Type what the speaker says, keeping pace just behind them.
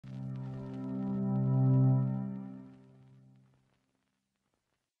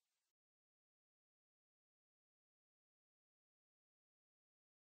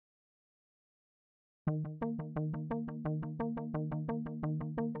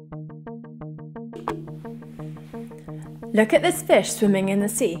Look at this fish swimming in the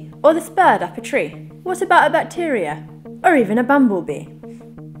sea, or this bird up a tree. What about a bacteria? Or even a bumblebee?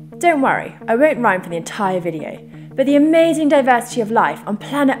 Don't worry, I won't rhyme for the entire video, but the amazing diversity of life on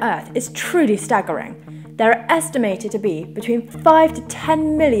planet Earth is truly staggering. There are estimated to be between 5 to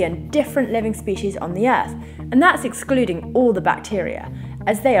 10 million different living species on the Earth, and that's excluding all the bacteria,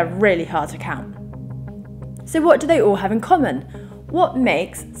 as they are really hard to count. So what do they all have in common? What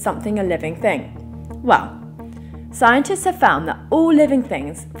makes something a living thing? Well, scientists have found that all living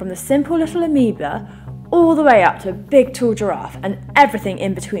things, from the simple little amoeba all the way up to a big tall giraffe and everything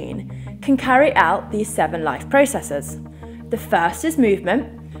in between, can carry out these 7 life processes. The first is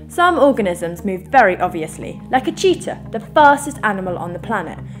movement. Some organisms move very obviously, like a cheetah, the fastest animal on the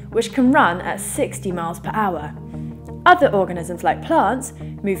planet, which can run at 60 miles per hour. Other organisms like plants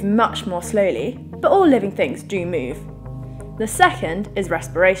move much more slowly, but all living things do move. The second is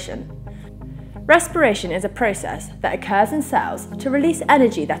respiration. Respiration is a process that occurs in cells to release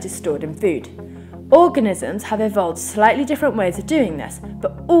energy that is stored in food. Organisms have evolved slightly different ways of doing this,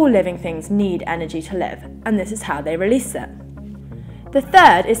 but all living things need energy to live, and this is how they release it. The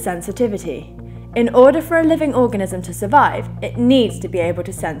third is sensitivity. In order for a living organism to survive, it needs to be able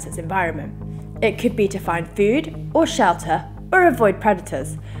to sense its environment. It could be to find food or shelter or avoid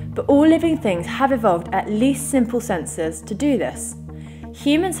predators, but all living things have evolved at least simple senses to do this.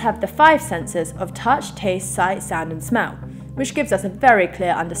 Humans have the 5 senses of touch, taste, sight, sound and smell, which gives us a very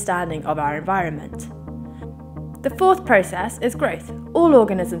clear understanding of our environment. The fourth process is growth. All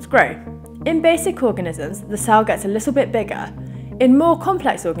organisms grow. In basic organisms, the cell gets a little bit bigger. In more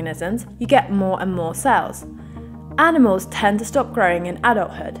complex organisms, you get more and more cells. Animals tend to stop growing in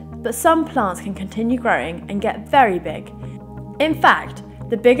adulthood, but some plants can continue growing and get very big. In fact,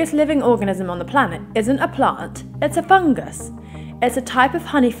 the biggest living organism on the planet isn't a plant, it's a fungus. It's a type of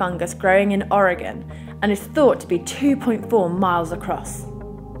honey fungus growing in Oregon and is thought to be 2.4 miles across.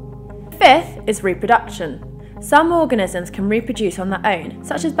 Fifth is reproduction. Some organisms can reproduce on their own,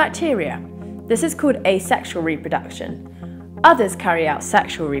 such as bacteria. This is called asexual reproduction. Others carry out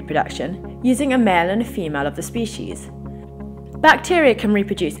sexual reproduction using a male and a female of the species. Bacteria can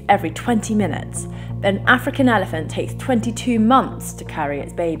reproduce every 20 minutes, but an African elephant takes 22 months to carry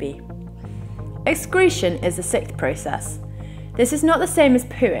its baby. Excretion is the 6th process. This is not the same as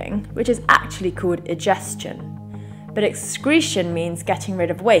pooing, which is actually called egestion. But excretion means getting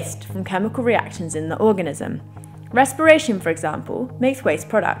rid of waste from chemical reactions in the organism. Respiration, for example, makes waste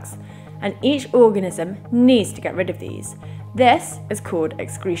products, and each organism needs to get rid of these. This is called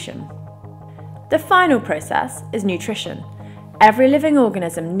excretion. The final process is nutrition. Every living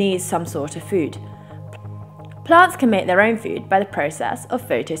organism needs some sort of food. Plants can make their own food by the process of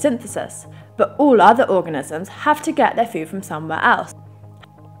photosynthesis, but all other organisms have to get their food from somewhere else.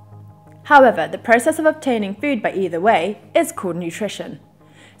 However, the process of obtaining food by either way is called nutrition.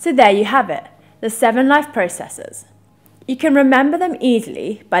 So there you have it, the 7 life processes. You can remember them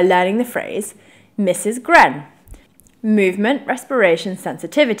easily by learning the phrase Mrs. Gren. Movement, respiration,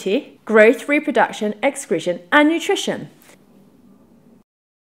 sensitivity, growth, reproduction, excretion, and nutrition.